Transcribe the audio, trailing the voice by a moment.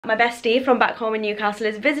My bestie from back home in Newcastle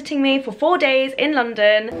is visiting me for 4 days in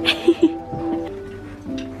London.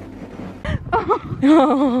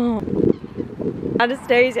 Oh.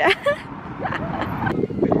 Anastasia.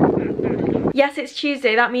 Yes, it's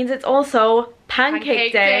Tuesday. That means it's also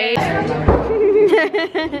pancake day.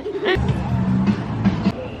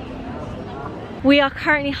 We are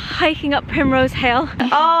currently hiking up Primrose Hill.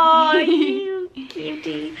 Oh, you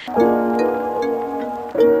cutie.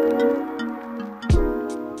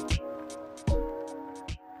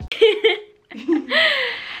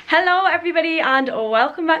 Hello everybody and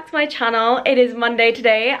welcome back to my channel. It is Monday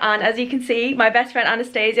today and as you can see my best friend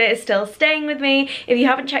Anastasia is still staying with me. If you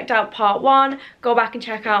haven't checked out part 1, go back and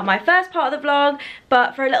check out my first part of the vlog.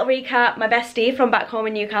 But for a little recap, my bestie from back home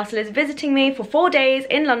in Newcastle is visiting me for 4 days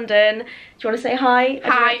in London. Do you want to say hi?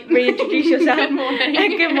 Hi. Reintroduce yourself. Good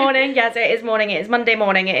morning. Good morning. Yes, it is morning. It is Monday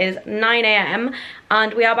morning. It is 9 AM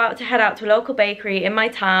and we are about to head out to a local bakery in my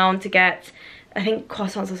town to get, I think,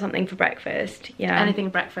 croissants or something for breakfast. Yeah. Anything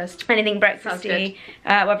breakfast. Anything breakfasty.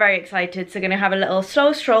 We're very excited. So we're going to have a little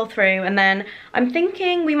slow stroll through and then I'm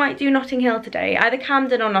thinking we might do Notting Hill today. Either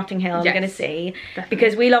Camden or Notting Hill. Yes, we're going to see. Definitely.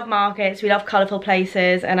 Because we love markets, we love colourful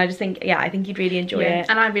places and I just think, yeah, I think you'd really enjoy it.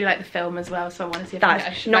 And I really like the film as well, so I want to see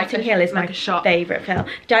if Notting Hill is my favourite film.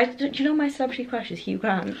 Do you know my celebrity crush is Hugh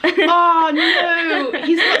Grant? Oh no!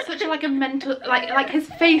 He's got such a a mental, like his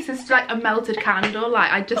face is like a melted candle. Like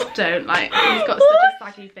I just don't like. He's got such a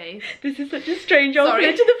saggy face. This is such a strange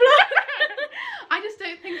opening to the vlog. I just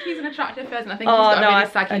don't think he's an attractive person. I think he's got a really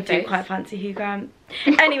saggy face. I do quite fancy Hugh Grant.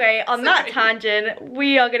 Anyway, on that tangent,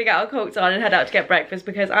 we are going to get our coats on and head out to get breakfast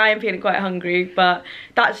because I am feeling quite hungry, but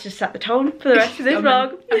that's just set the tone for the rest of this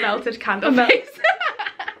vlog. A melted candle face.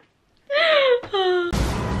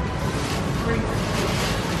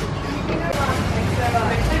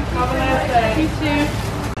 You too.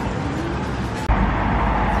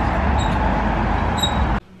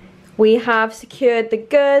 We have secured the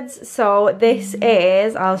goods, so this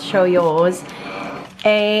is, I'll show yours,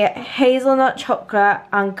 a hazelnut chocolate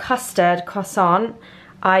and custard croissant.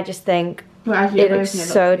 I just think it looks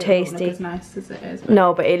so tasty. As nice as it is,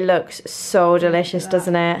 no, but it looks so delicious,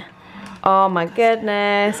 doesn't it? Oh my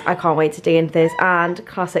goodness, I can't wait to dig into this. And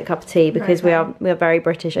classic cup of tea because we are very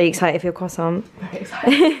British. Are you excited for your croissant? Very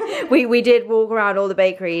excited. we did walk around all the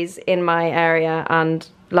bakeries in my area and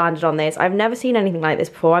landed on this. I've never seen anything like this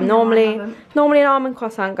before. I'm normally an almond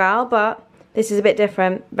croissant gal, but this is a bit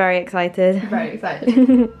different. Very excited. Very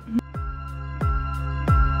excited.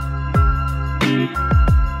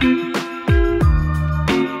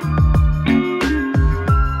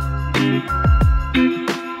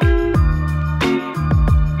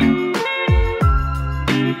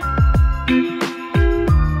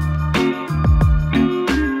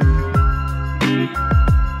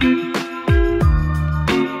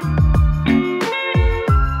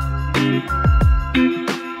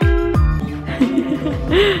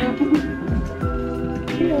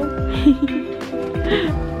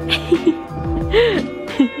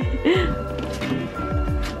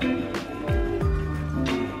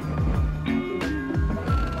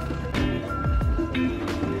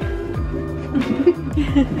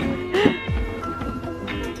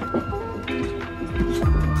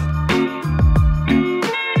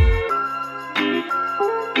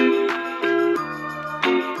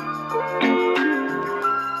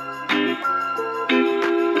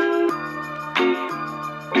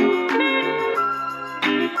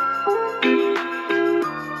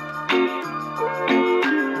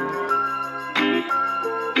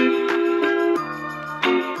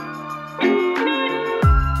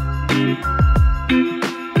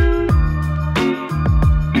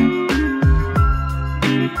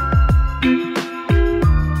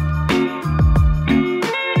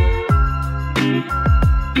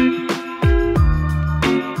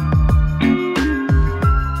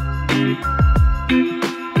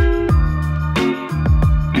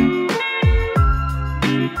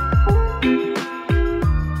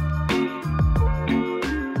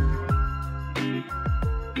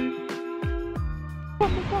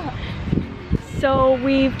 So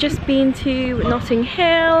we've just been to Notting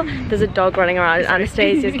Hill. There's a dog running around and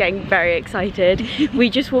Anastasia's getting very excited. We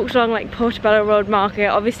just walked along like Portobello Road Market.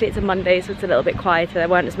 Obviously it's a Monday so it's a little bit quieter. There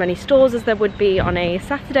weren't as many stores as there would be on a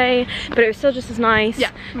Saturday, but it was still just as nice. Yeah,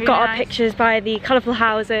 really got our pictures by the colourful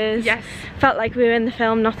houses. Yes. Felt like we were in the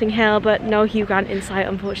film Notting Hill, but no Hugh Grant in sight,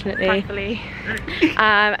 unfortunately. Thankfully.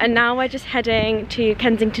 And now we're just heading to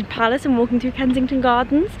Kensington Palace and walking through Kensington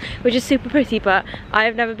Gardens, which is super pretty, but I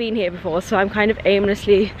have never been here before, so I'm kind kind of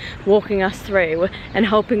aimlessly walking us through and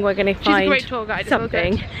hoping we're going to find great tour guide,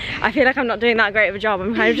 something. I feel like I'm not doing that great of a job.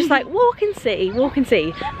 I'm kind of just like walk and see.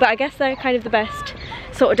 But I guess they're kind of the best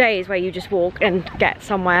sort of days where you just walk and get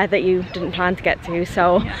somewhere that you didn't plan to get to.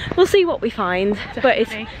 So yeah, we'll see what we find. Definitely. But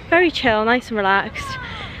it's very chill, nice and relaxed.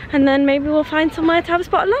 And then maybe we'll find somewhere to have a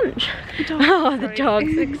spot of lunch. Oh, the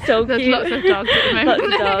dogs are so cute. There's lots of dogs at the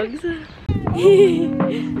moment. Lots of dogs.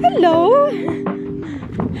 Hello.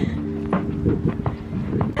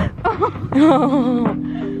 Oh.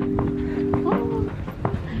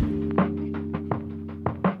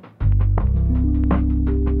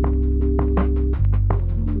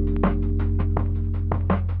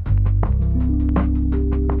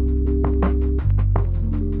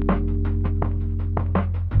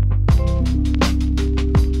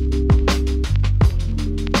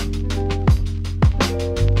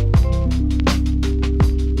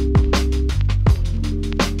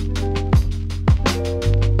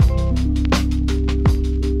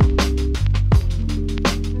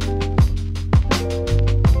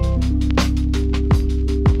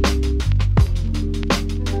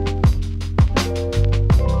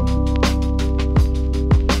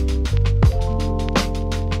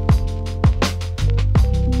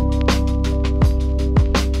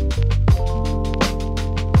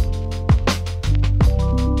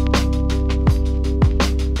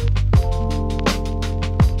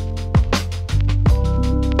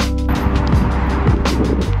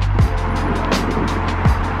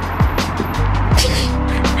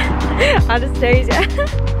 Anastasia.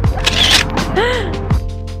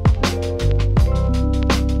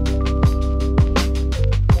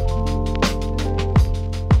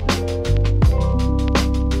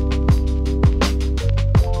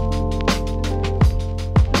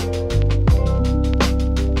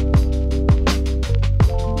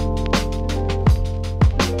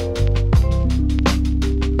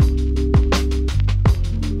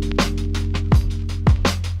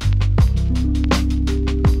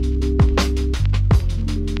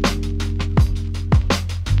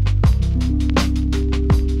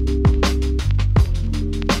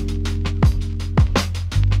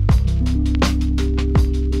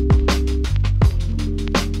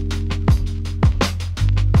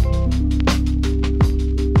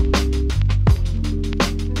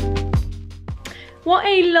 What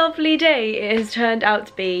a lovely day it has turned out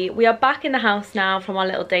to be. We are back in the house now from our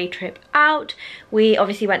little day trip out. We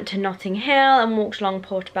obviously went to Notting Hill and walked along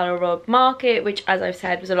Portobello Road Market, which, as I've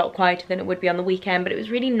said, was a lot quieter than it would be on the weekend, but it was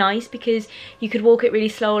really nice because you could walk it really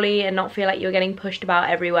slowly and not feel like you were getting pushed about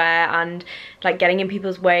everywhere and like getting in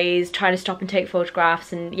people's ways, trying to stop and take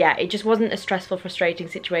photographs. And yeah, it just wasn't a stressful, frustrating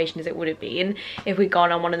situation as it would have been if we'd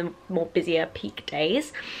gone on one of the more busier peak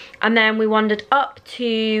days. And then we wandered up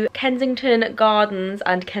to Kensington Gardens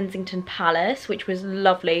and Kensington Palace, which was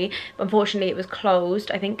lovely. Unfortunately, it was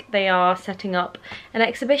closed. I think they are setting up an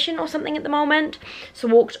exhibition or something at the moment. So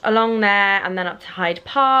walked along there and then up to Hyde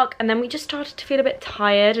Park. And then we just started to feel a bit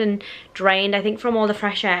tired and drained, I think, from all the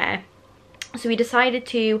fresh air. So we decided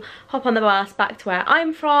to hop on the bus back to where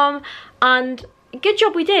I'm from. And good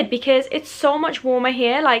job we did, because it's so much warmer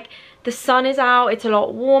here. Like, the sun is out, it's a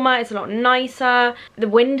lot warmer, it's a lot nicer. The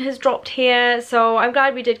wind has dropped here, so I'm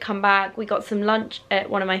glad we did come back. We got some lunch at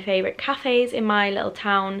one of my favourite cafes in my little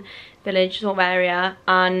town, village sort of area,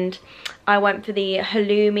 and I went for the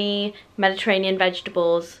halloumi Mediterranean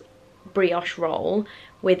vegetables brioche roll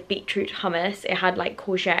with beetroot hummus. It had like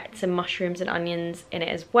courgettes and mushrooms and onions in it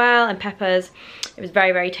as well, and peppers. It was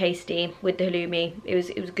very, very tasty with the halloumi. It was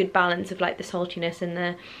a good balance of like the saltiness and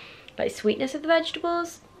the like sweetness of the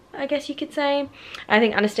vegetables, I guess you could say. I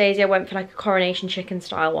think Anastasia went for like a coronation chicken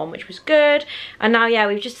style one, which was good. And now, yeah,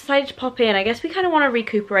 we've just decided to pop in. I guess we kind of want to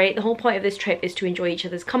recuperate. The whole point of this trip is to enjoy each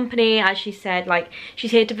other's company. As she said, like,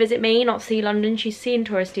 she's here to visit me, not see London. She's seen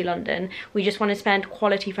touristy London. We just want to spend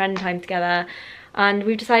quality friend time together. And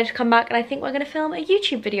we've decided to come back, and I think we're going to film a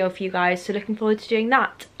YouTube video for you guys, so looking forward to doing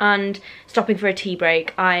that and stopping for a tea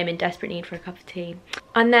break. I am in desperate need for a cup of tea.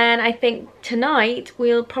 And then I think tonight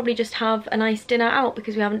we'll probably just have a nice dinner out,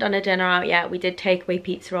 because we haven't done a dinner out yet. We did takeaway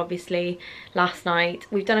pizza obviously last night.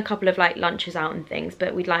 We've done a couple of like lunches out and things,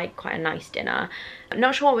 but we'd like quite a nice dinner. I'm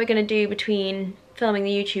not sure what we're going to do between filming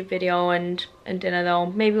the YouTube video and dinner though.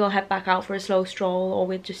 Maybe we'll head back out for a slow stroll, or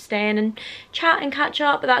we'll just stay in and chat and catch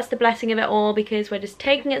up. But that's the blessing of it all, because we're just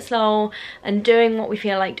taking it slow and doing what we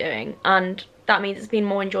feel like doing. And that means it's been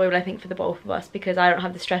more enjoyable, I think, for the both of us, because I don't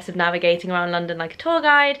have the stress of navigating around London like a tour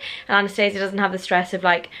guide, and Anastasia doesn't have the stress of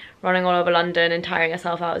like running all over London and tiring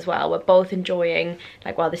herself out as well. We're both enjoying,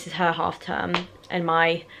 like, well, this is her half term and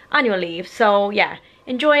my annual leave. So yeah,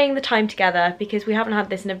 enjoying the time together, because we haven't had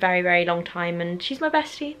this in a very, very long time, and she's my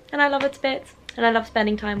bestie and I love her to bits and I love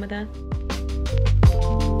spending time with her.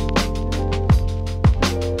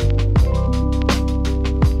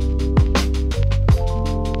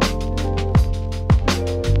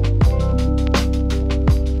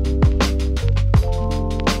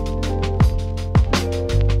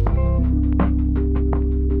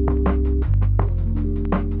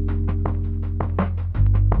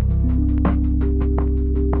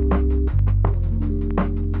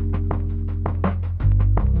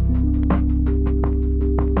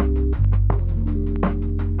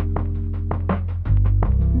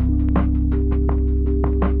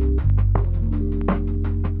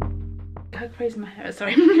 My hair,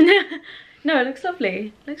 sorry. No, it looks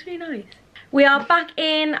lovely. It looks really nice. We are back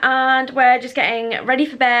in and we're just getting ready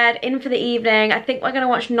for bed, in for the evening. I think we're going to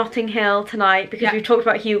watch Notting Hill tonight, because we've talked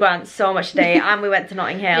about Hugh Grant so much today and we went to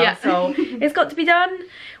Notting Hill, so it's got to be done.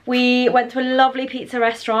 We went to a lovely pizza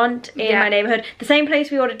restaurant in my neighbourhood, the same place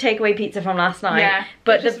we ordered takeaway pizza from last night.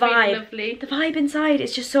 But the vibe, really the vibe inside,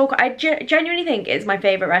 it's just so, I genuinely think it's my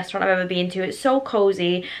favourite restaurant I've ever been to. It's so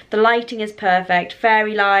cosy, the lighting is perfect,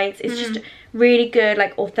 fairy lights, it's just really good,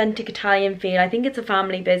 like authentic Italian feel. I think it's a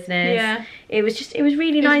family business. It was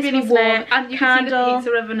really nice, really wasn't warm. it? And you can see the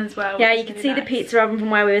pizza oven as well. Yeah, you can see the pizza oven from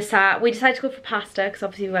where we were sat. We decided to go for pasta because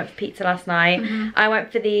obviously we went for pizza last night. I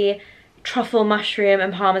went for the truffle mushroom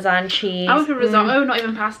and parmesan cheese. I went for risotto, not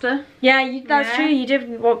even pasta. Yeah, that's true. You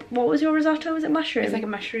did. What was your risotto? Was it mushroom? It's like a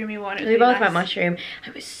mushroomy one. We both went mushroom.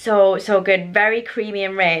 It was so good, very creamy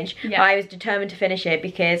and rich. But I was determined to finish it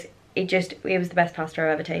because it was the best pasta I've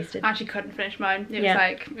ever tasted. I actually couldn't finish mine. It was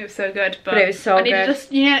like, it was so good. But it was so good. To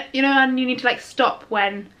just, you know, and you need to like stop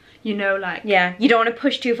when, you know, like. Yeah, you don't want to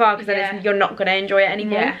push too far because then you're not going to enjoy it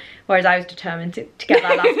anymore. Whereas I was determined to get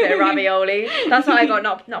that last bit of ravioli. That's what I got,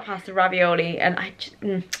 not pasta, ravioli. And I just,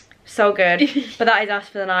 so good. But that is us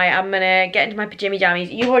for the night. I'm going to get into my pajama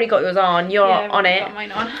jammies. You've already got yours on. You're on it. Got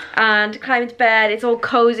mine on. And climb into bed. It's all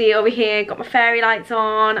cozy over here. Got my fairy lights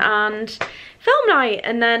on and film night.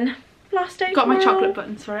 And then last day got tomorrow. My chocolate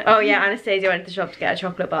buttons for it. Oh yeah, Anastasia went to the shop to get her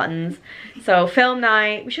chocolate buttons. So film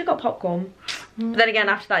night. We should have got popcorn. But then again,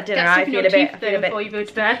 after that dinner, I feel a bit before you go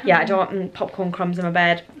to bed. Yeah, I don't want popcorn crumbs in my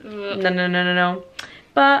bed. No.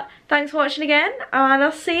 But thanks for watching again, and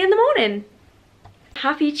I'll see you in the morning.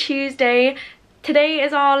 Happy Tuesday. Today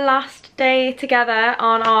is our last day together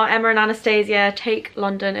on our Emma and Anastasia Take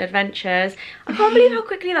London adventures. I can't believe how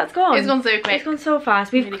quickly that's gone. It's gone so quick. It's gone so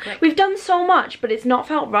fast. We've done so much, but it's not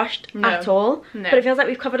felt rushed at all. But it feels like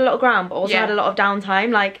we've covered a lot of ground, but also had a lot of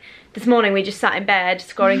downtime. Like this morning we just sat in bed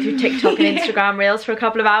scrolling through TikTok and Instagram reels for a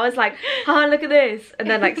couple of hours, like, oh, look at this, and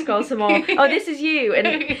then like scroll some more. Oh, this is you. And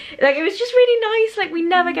like it was just really nice. Like we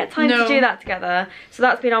never get time to do that together. So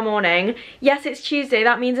that's been our morning. Yes, it's Tuesday.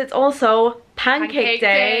 That means it's also pancake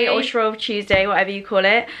day or Shrove Tuesday, whatever you call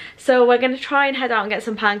it. So we're going to try and head out and get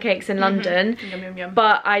some pancakes in London. Yum.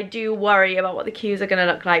 But I do worry about what the queues are going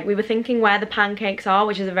to look like. We were thinking where the Pancakes are,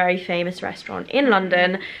 which is a very famous restaurant in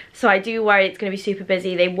London. So I do worry it's going to be super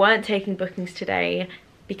busy. They weren't taking bookings today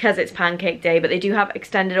because it's pancake day, but they do have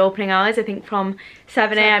extended opening hours, I think from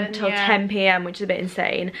 7 AM till 10 PM, which is a bit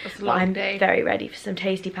insane. That's a long day. I'm very ready for some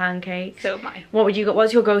tasty pancakes. So am I.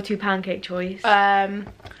 What's your go-to pancake choice?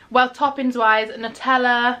 Well, toppings wise,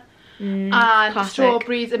 Nutella and classic.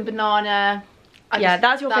 strawberries and banana.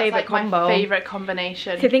 That's your favourite combo. My favourite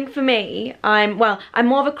combination. So I think for me, I'm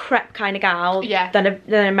more of a crepe kind of gal than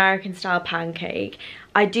an American style pancake.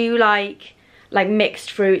 I do like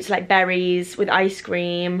mixed fruits, like berries with ice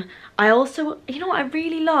cream. I also, you know what I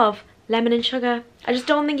really love? Lemon and sugar. I just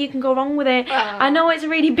don't think you can go wrong with it. I know it's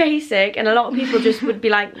really basic and a lot of people just would be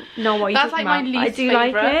like, no, what are you talking about? That's like my least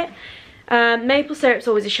favourite. Like it. Maple syrup's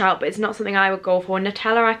always a shout, but it's not something I would go for.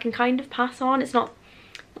 Nutella I can kind of pass on. It's not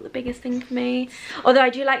the biggest thing for me. Although I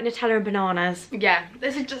do like Nutella and bananas. Yeah,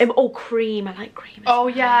 this is just... Oh, cream. I like cream. Oh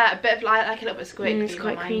yeah, a bit of like a little bit of squirt. It's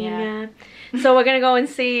quite creamy, yeah. So we're going to go and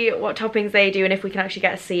see what toppings they do and if we can actually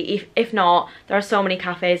get a seat. If not, there are so many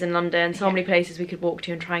cafes in London, so many places we could walk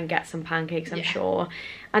to and try and get some pancakes, I'm sure.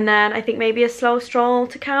 And then I think maybe a slow stroll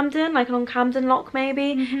to Camden, like along Camden Lock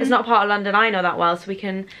maybe. It's not part of London, I know that well, so we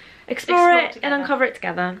can explore it and uncover it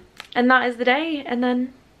together. And that is the day, and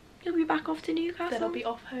then you'll be back off to Newcastle. Then I'll be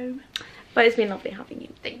off home. But it's been lovely having you.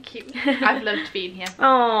 Thank you. I've loved being here.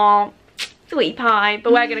 Oh, sweet pie.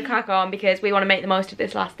 But we're going to crack on because we want to make the most of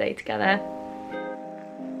this last day together.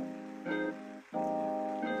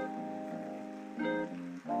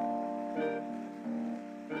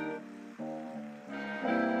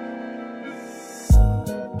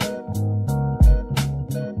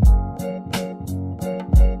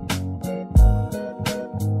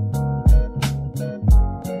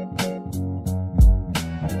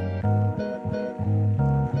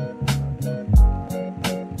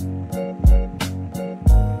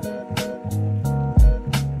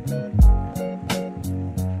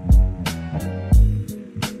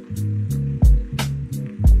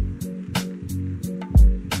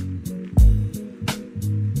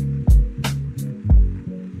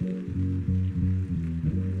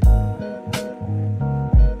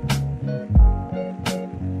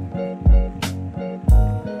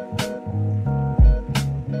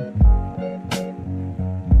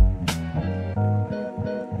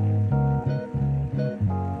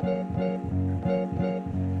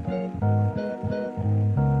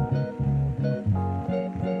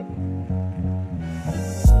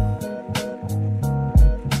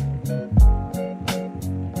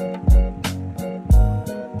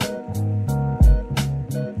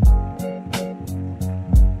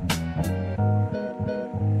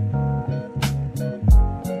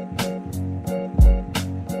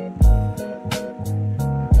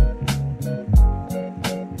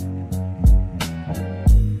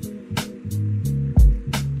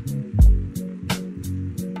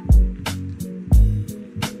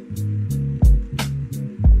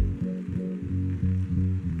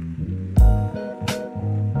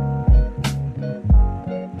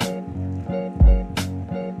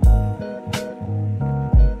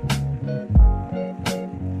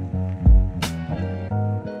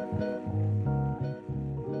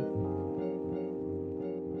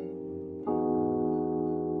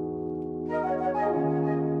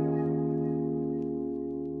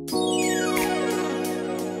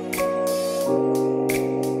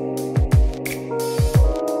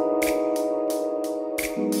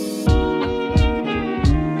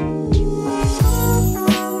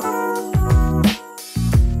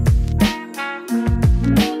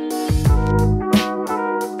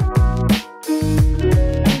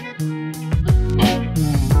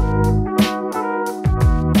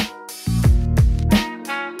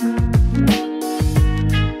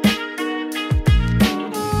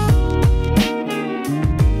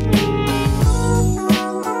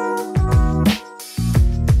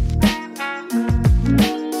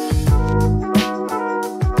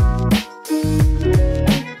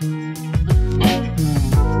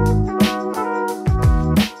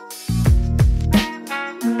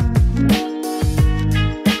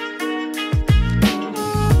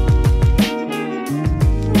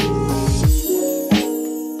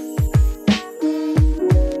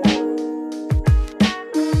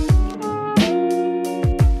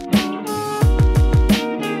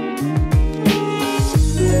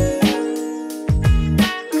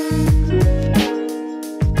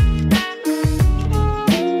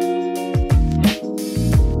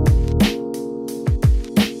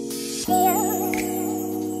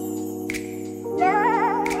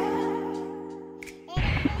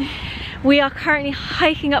 We are currently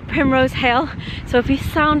hiking up Primrose Hill, so if we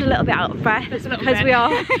sound a little bit out of breath, it's because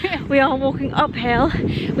we are walking uphill.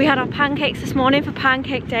 We had our pancakes this morning for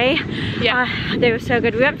pancake day. Yeah, they were so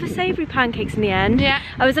good. We went for savoury pancakes in the end. Yeah,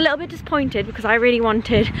 I was a little bit disappointed because I really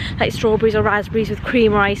wanted like strawberries or raspberries with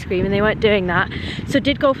cream or ice cream, and they weren't doing that. So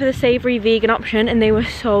did go for the savoury vegan option, and they were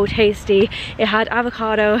so tasty. It had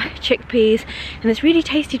avocado, chickpeas, and this really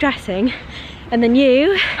tasty dressing. And then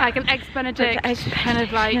you, like an eggs benedict, kind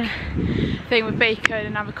of like thing with bacon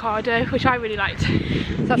and avocado, which I really liked. So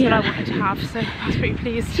that's what I wanted to have, so I was pretty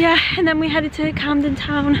pleased. Yeah, and then we headed to Camden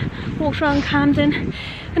town, walked around Camden,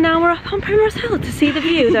 and now we're up on Primrose Hill to see the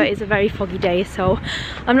view. Though it is a very foggy day, so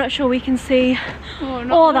I'm not sure we can see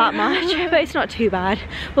all that much, but it's not too bad.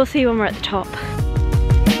 We'll see when we're at the top.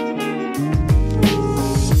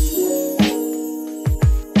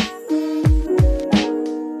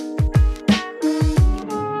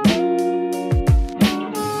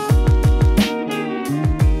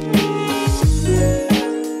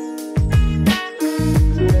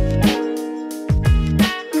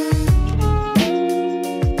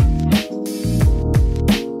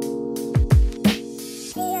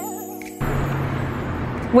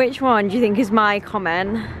 Which one do you think is my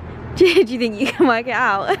comment? Do you think you can work it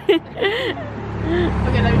out? Okay,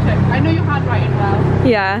 let me check. I know your handwriting well.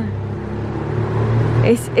 Yeah.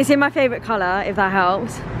 It's in my favourite colour, if that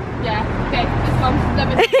helps. Yeah, okay. This one's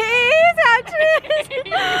It is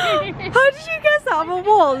actually! How did you guess that on a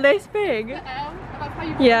wall this big?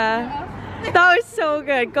 Yeah. That was so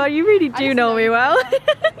good. God, you really do know me well.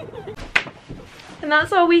 And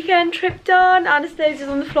that's our weekend trip done. Anastasia's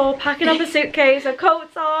on the floor packing up a suitcase, her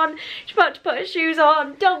coat's on, she's about to put her shoes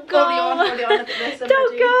on. Don't go! Hold on, look at this.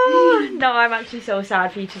 Don't go! No, I'm actually so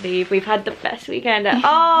sad for you to leave. We've had the best weekend ever.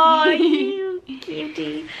 Oh, you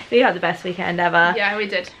cutie. We had the best weekend ever. Yeah, we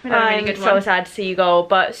did. We had a really good one. I'm so sad to see you go,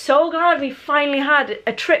 but so glad we finally had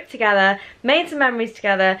a trip together, made some memories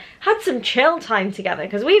together, had some chill time together,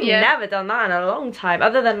 because we've never done that in a long time,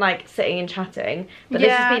 other than like sitting and chatting. But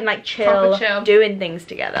this has been like chill, doing things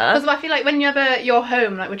together. Because I feel like whenever you're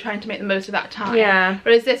home, like we're trying to make the most of that time. Yeah.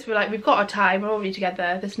 Whereas this, we're like, we've got our time, we're already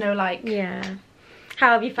together. There's no like. Yeah.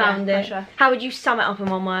 How have you found it? Pressure. How would you sum it up in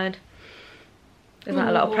one word? There's not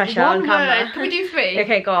a lot of pressure on camera. Can we do 3?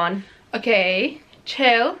 Okay, go on. Okay.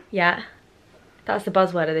 Chill. Yeah. That's the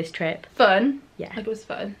buzzword of this trip. Fun. Yeah. Like it was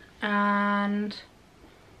fun. And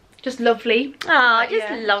just lovely. Oh,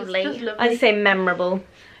 just lovely. Just lovely. I'd say memorable.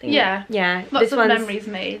 Yeah. Yeah. Lots of memories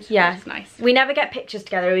made. Yeah. It's nice. We never get pictures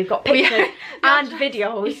together. We've got pictures and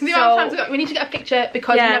videos. So we need to get a picture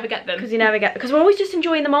because we never get them. Because we're always just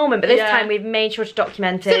enjoying the moment. But this time we've made sure to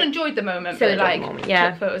document it. Still enjoyed the moment. Still enjoyed the moment. Yeah.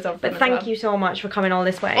 Took photos of them. But thank you so much for coming all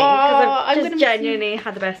this way. Because I've just genuinely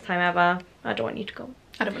had the best time ever. I don't want you to go.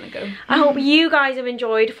 I don't want to go. I hope you guys have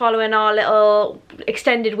enjoyed following our little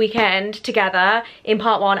extended weekend together in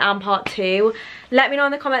part 1 and part 2. Let me know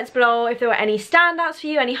in the comments below if there were any standouts for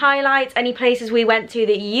you, any highlights, any places we went to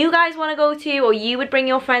that you guys want to go to or you would bring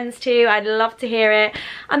your friends to. I'd love to hear it.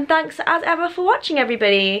 And thanks as ever for watching,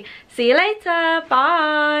 everybody. See you later.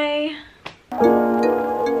 Bye.